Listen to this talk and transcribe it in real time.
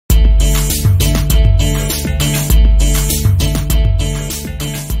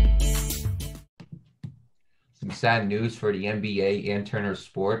sad news for the NBA and Turner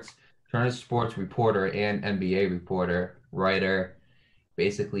Sports. Turner Sports reporter and NBA reporter, writer.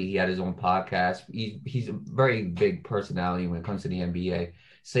 Basically, he had his own podcast. He's a very big personality when it comes to the NBA.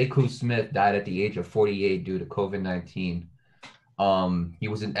 Sekou Smith died at the age of 48 due to COVID-19. He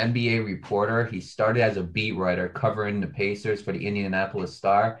was an NBA reporter. He started as a beat writer covering the Pacers for the Indianapolis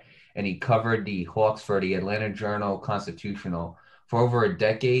Star, and he covered the Hawks for the Atlanta Journal-Constitutional. For over a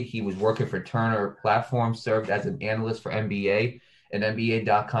decade, he was working for Turner Platforms, served as an analyst for NBA, an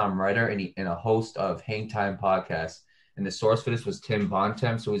NBA.com writer, and a host of Hang Time podcasts. And the source for this was Tim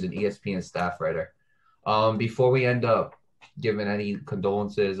Bontemps, who was an ESPN staff writer. Before we end up giving any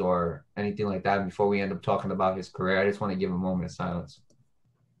condolences or anything like that, before we end up talking about his career, I just want to give a moment of silence.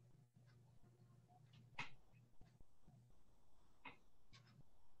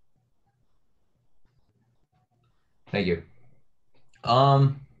 Thank you.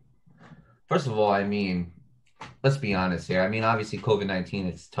 Um, First of all, I mean, let's be honest here. I mean, obviously,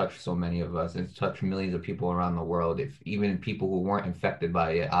 COVID-19 has touched so many of us. It's touched millions of people around the world. If even people who weren't infected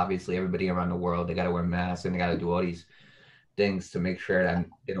by it, obviously, everybody around the world, they got to wear masks and they got to do all these things to make sure that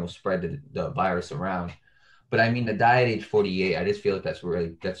they don't spread the virus around. But I mean, to die at age 48, I just feel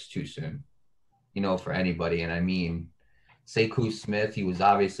like that's too soon, for anybody. And I mean, Sekou Smith, he was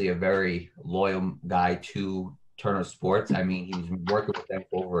obviously a very loyal guy to Turner Sports. I mean, he was working with them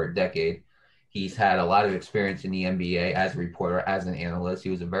for over a decade. He's had a lot of experience in the NBA as a reporter, as an analyst.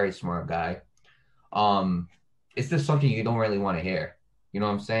 He was a very smart guy. Um, it's just something you don't really want to hear. You know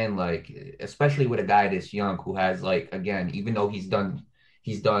what I'm saying? Like, especially with a guy this young who has, like, again, even though he's done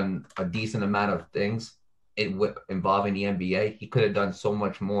a decent amount of things involving the NBA, he could have done so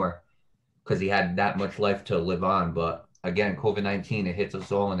much more because he had that much life to live on. But again, COVID-19, it hits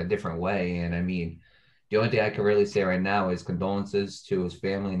us all in a different way. And I mean, the only thing I can really say right now is condolences to his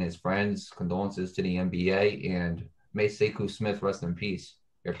family and his friends, condolences to the NBA, and may Sekou Smith rest in peace.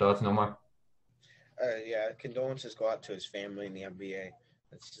 Your thoughts, Nomar? Yeah, condolences go out to his family in the NBA.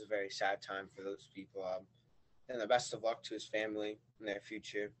 This is a very sad time for those people. And the best of luck to his family in their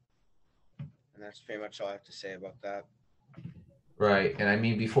future. And that's pretty much all I have to say about that. Right. And I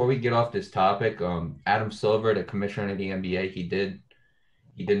mean, before we get off this topic, Adam Silver, the commissioner of the NBA, he did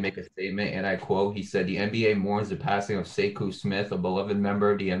make a statement, and I quote, he said, "The NBA mourns the passing of Sekou Smith, a beloved member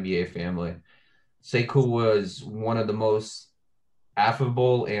of the NBA family. Sekou was one of the most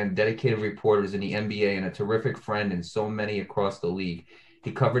affable and dedicated reporters in the NBA and a terrific friend in so many across the league.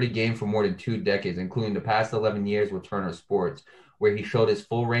 He covered the game for more than 2 decades, including the past 11 years with Turner Sports, where he showed his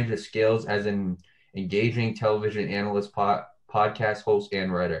full range of skills as an engaging television analyst, podcast host,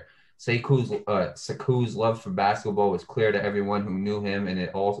 and writer. Sekou's love for basketball was clear to everyone who knew him, and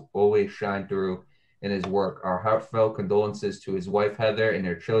it always shined through in his work. Our heartfelt condolences to his wife, Heather, and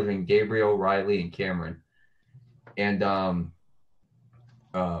their children, Gabriel, Riley, and Cameron." And I'm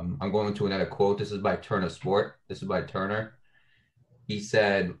going to another quote. This is by Turner Sport. This is by Turner. He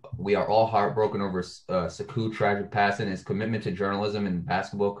said, "We are all heartbroken over Sekou's tragic passing. His commitment to journalism and the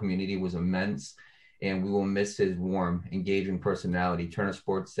basketball community was immense, and we will miss his warm, engaging personality." Turner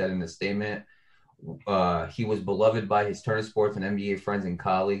Sports said in a statement, he was beloved by his Turner Sports and NBA friends and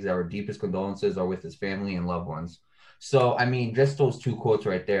colleagues. Our deepest condolences are with his family and loved ones. So, I mean, just those two quotes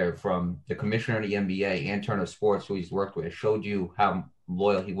right there from the commissioner of the NBA and Turner Sports, who he's worked with, showed you how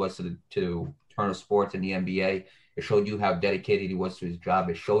loyal he was to Turner Sports and the NBA. It showed you how dedicated he was to his job.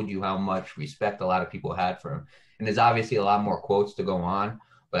 It showed you how much respect a lot of people had for him. And there's obviously a lot more quotes to go on,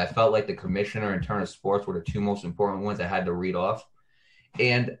 but I felt like the commissioner and Turner Sports were the two most important ones I had to read off.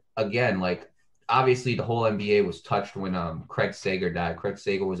 And again, like, obviously the whole NBA was touched when Craig Sager died. Craig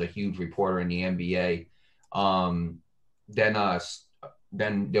Sager was a huge reporter in the NBA. Um, then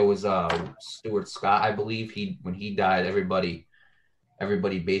then there was Stuart Scott, I believe. When he died, everybody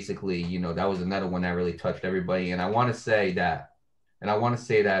basically, that was another one that really touched everybody. And I want to say that,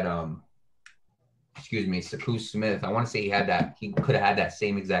 excuse me, Sekou Smith, I want to say he could have had that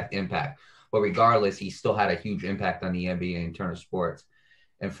same exact impact. But regardless, he still had a huge impact on the NBA and Turner Sports.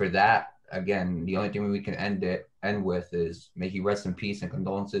 And for that, again, the only thing we can end with is may he rest in peace and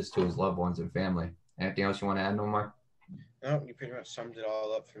condolences to his loved ones and family. Anything else you want to add, Nomar? No, you pretty much summed it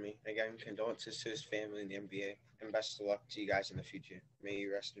all up for me. Again, condolences to his family in the NBA, and best of luck to you guys in the future. May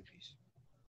you rest in peace.